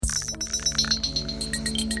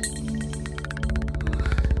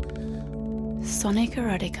Sonic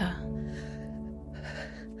Erotica.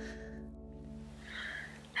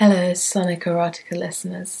 Hello, Sonic Erotica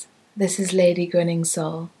listeners. This is Lady Grinning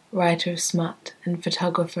Soul, writer of smut and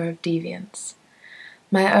photographer of deviance.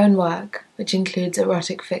 My own work, which includes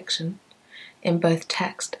erotic fiction, in both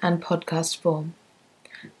text and podcast form,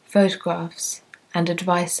 photographs, and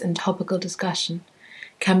advice and topical discussion,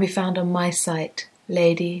 can be found on my site,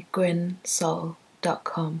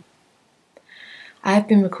 ladygrinsoul.com. I have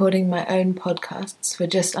been recording my own podcasts for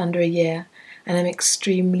just under a year, and I'm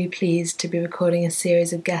extremely pleased to be recording a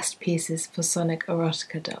series of guest pieces for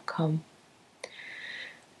sonicerotica.com.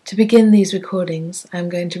 To begin these recordings, I am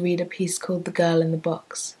going to read a piece called The Girl in the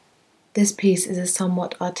Box. This piece is a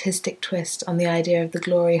somewhat artistic twist on the idea of the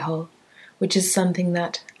glory hole, which is something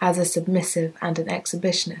that, as a submissive and an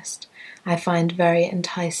exhibitionist, I find very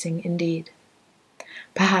enticing indeed.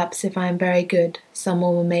 Perhaps if I am very good,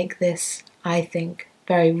 someone will make this, I think,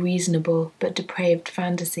 very reasonable but depraved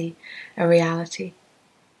fantasy a reality.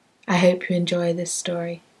 I hope you enjoy this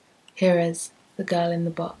story. Here is The Girl in the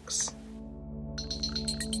Box.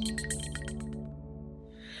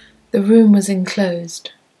 The room was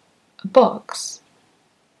enclosed. A box?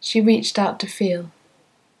 She reached out to feel.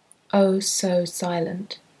 Oh, so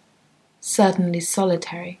silent. Certainly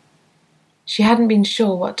solitary. She hadn't been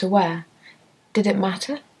sure what to wear. Did it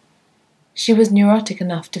matter? She was neurotic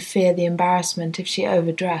enough to fear the embarrassment if she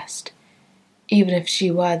overdressed, even if she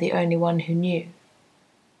were the only one who knew.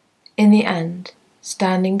 In the end,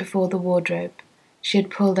 standing before the wardrobe, she had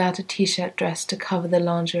pulled out a t-shirt dress to cover the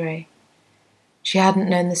lingerie. She hadn't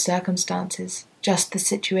known the circumstances, just the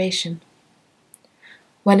situation.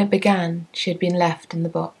 When it began, she had been left in the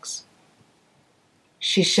box.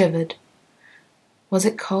 She shivered. Was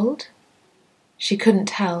it cold? She couldn't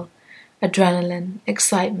tell. Adrenaline,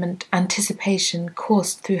 excitement, anticipation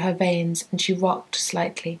coursed through her veins, and she rocked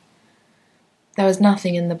slightly. There was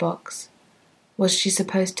nothing in the box. Was she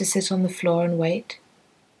supposed to sit on the floor and wait?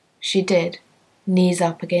 She did, knees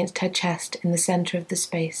up against her chest in the center of the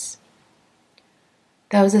space.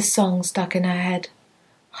 There was a song stuck in her head,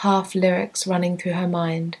 half lyrics running through her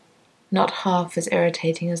mind, not half as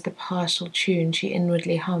irritating as the partial tune she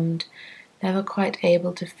inwardly hummed, never quite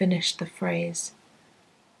able to finish the phrase.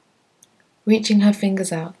 Reaching her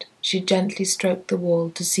fingers out, she gently stroked the wall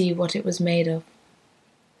to see what it was made of.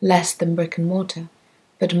 Less than brick and mortar,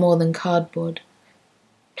 but more than cardboard.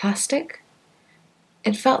 Plastic?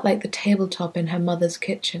 It felt like the tabletop in her mother's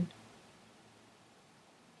kitchen.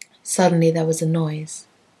 Suddenly there was a noise,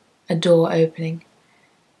 a door opening.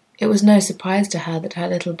 It was no surprise to her that her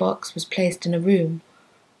little box was placed in a room,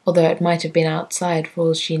 although it might have been outside for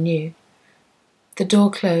all she knew. The door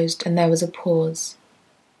closed and there was a pause.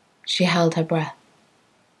 She held her breath.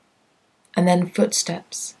 And then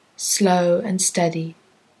footsteps, slow and steady,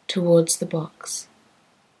 towards the box.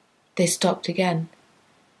 They stopped again.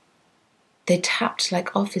 They tapped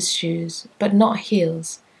like office shoes, but not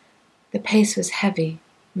heels. The pace was heavy,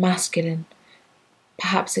 masculine,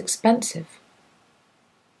 perhaps expensive.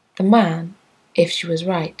 The man, if she was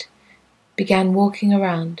right, began walking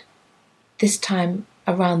around, this time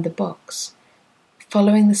around the box.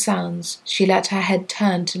 Following the sounds, she let her head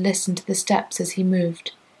turn to listen to the steps as he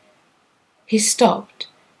moved. He stopped,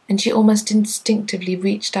 and she almost instinctively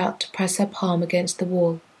reached out to press her palm against the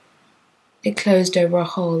wall. It closed over a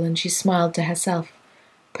hole, and she smiled to herself,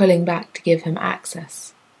 pulling back to give him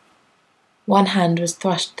access. One hand was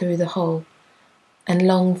thrust through the hole, and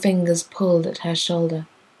long fingers pulled at her shoulder.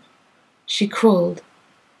 She crawled,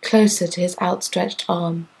 closer to his outstretched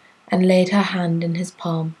arm, and laid her hand in his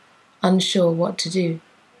palm, unsure what to do.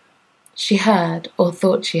 She heard, or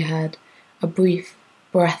thought she heard, a brief,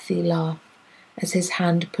 breathy laugh as his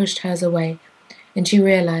hand pushed hers away, and she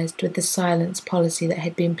realized with the silence policy that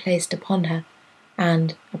had been placed upon her,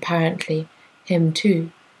 and, apparently, him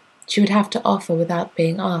too, she would have to offer without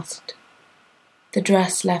being asked. The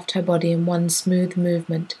dress left her body in one smooth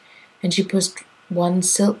movement, and she pushed one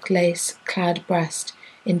silk lace-clad breast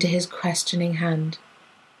into his questioning hand.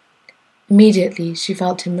 Immediately she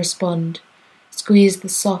felt him respond, squeeze the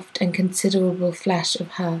soft and considerable flesh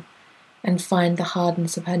of her, and find the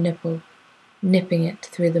hardness of her nipple, nipping it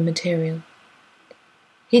through the material.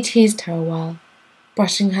 He teased her a while,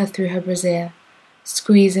 brushing her through her brassiere,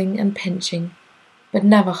 squeezing and pinching, but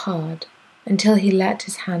never hard, until he let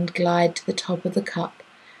his hand glide to the top of the cup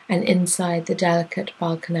and inside the delicate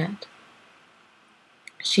balconette.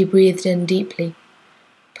 She breathed in deeply,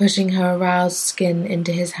 pushing her aroused skin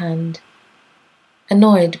into his hand.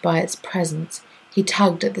 Annoyed by its presence, he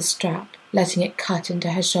tugged at the strap, letting it cut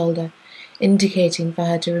into her shoulder, indicating for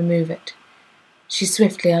her to remove it. She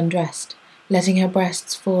swiftly undressed, letting her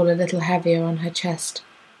breasts fall a little heavier on her chest,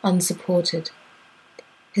 unsupported.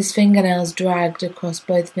 His fingernails dragged across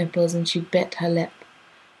both nipples and she bit her lip,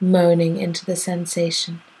 moaning into the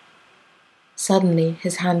sensation. Suddenly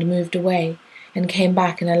his hand moved away and came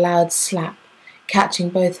back in a loud slap, catching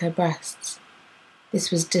both her breasts.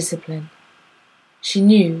 This was discipline. She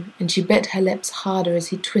knew, and she bit her lips harder as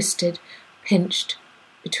he twisted, pinched,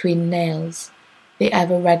 between nails, the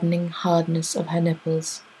ever-reddening hardness of her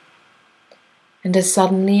nipples. And as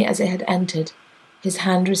suddenly as it had entered, his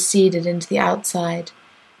hand receded into the outside,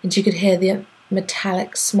 and she could hear the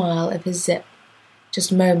metallic smile of his zip,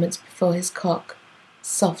 just moments before his cock,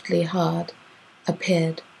 softly hard,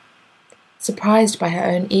 appeared. Surprised by her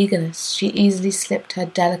own eagerness, she easily slipped her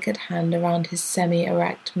delicate hand around his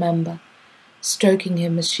semi-erect member, stroking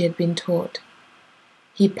him as she had been taught.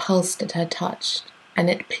 He pulsed at her touch, and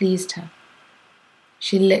it pleased her.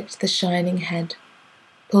 She licked the shining head,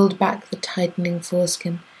 pulled back the tightening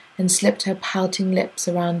foreskin, and slipped her pouting lips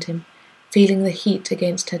around him, feeling the heat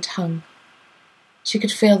against her tongue. She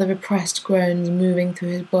could feel the repressed groans moving through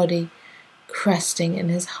his body, cresting in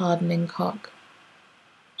his hardening cock.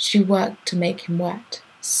 She worked to make him wet,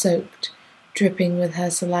 soaked, dripping with her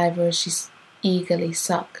saliva as she eagerly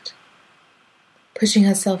sucked. Pushing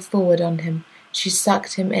herself forward on him, she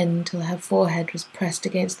sucked him in until her forehead was pressed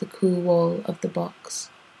against the cool wall of the box.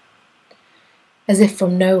 As if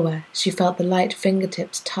from nowhere, she felt the light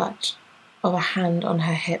fingertips touch of a hand on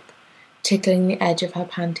her hip, tickling the edge of her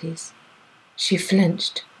panties. She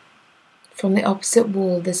flinched. From the opposite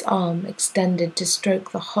wall, this arm extended to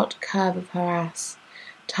stroke the hot curve of her ass,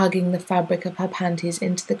 tugging the fabric of her panties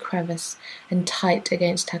into the crevice and tight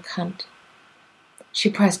against her cunt. She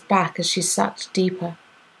pressed back as she sucked deeper.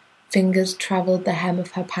 Fingers travelled the hem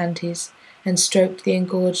of her panties and stroked the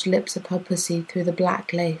engorged lips of her pussy through the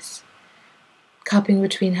black lace. Cupping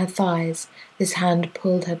between her thighs, this hand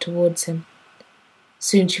pulled her towards him.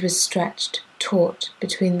 Soon she was stretched, taut,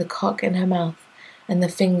 between the cock in her mouth and the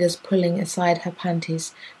fingers pulling aside her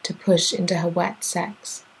panties to push into her wet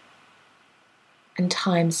sex. And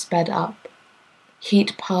time sped up.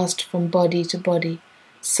 Heat passed from body to body,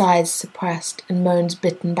 sighs suppressed and moans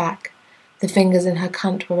bitten back. The fingers in her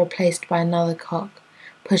cunt were replaced by another cock,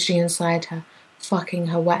 pushing inside her, fucking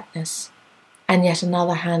her wetness. And yet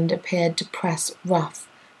another hand appeared to press rough,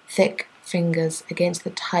 thick fingers against the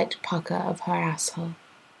tight pucker of her asshole.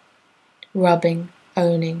 Rubbing,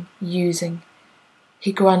 owning, using.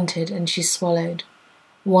 He grunted and she swallowed.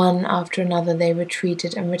 One after another they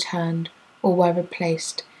retreated and returned, or were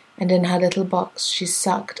replaced, and in her little box she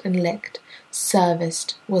sucked and licked,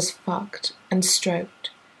 serviced, was fucked, and stroked.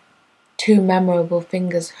 2 memorable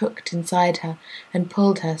fingers hooked inside her and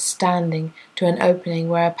pulled her, standing, to an opening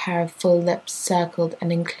where a pair of full lips circled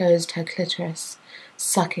and enclosed her clitoris,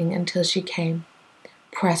 sucking until she came,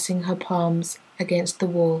 pressing her palms against the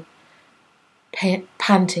wall,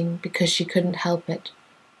 panting because she couldn't help it.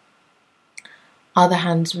 Other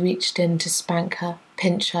hands reached in to spank her,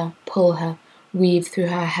 pinch her, pull her, weave through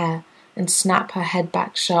her hair, and snap her head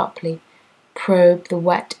back sharply, probe the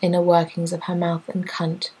wet inner workings of her mouth and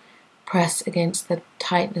cunt, press against the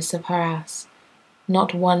tightness of her ass.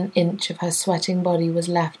 Not 1 inch of her sweating body was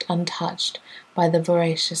left untouched by the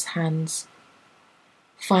voracious hands.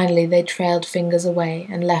 Finally they trailed fingers away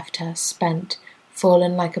and left her, spent,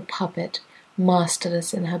 fallen like a puppet,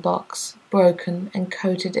 masterless in her box, broken and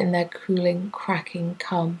coated in their cooling, cracking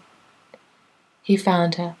cum. He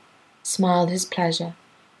found her, smiled his pleasure,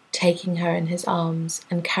 taking her in his arms,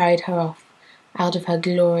 and carried her off, out of her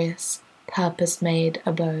glorious, purpose-made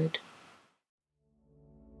abode.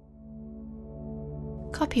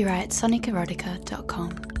 Copyright sonicerotica.com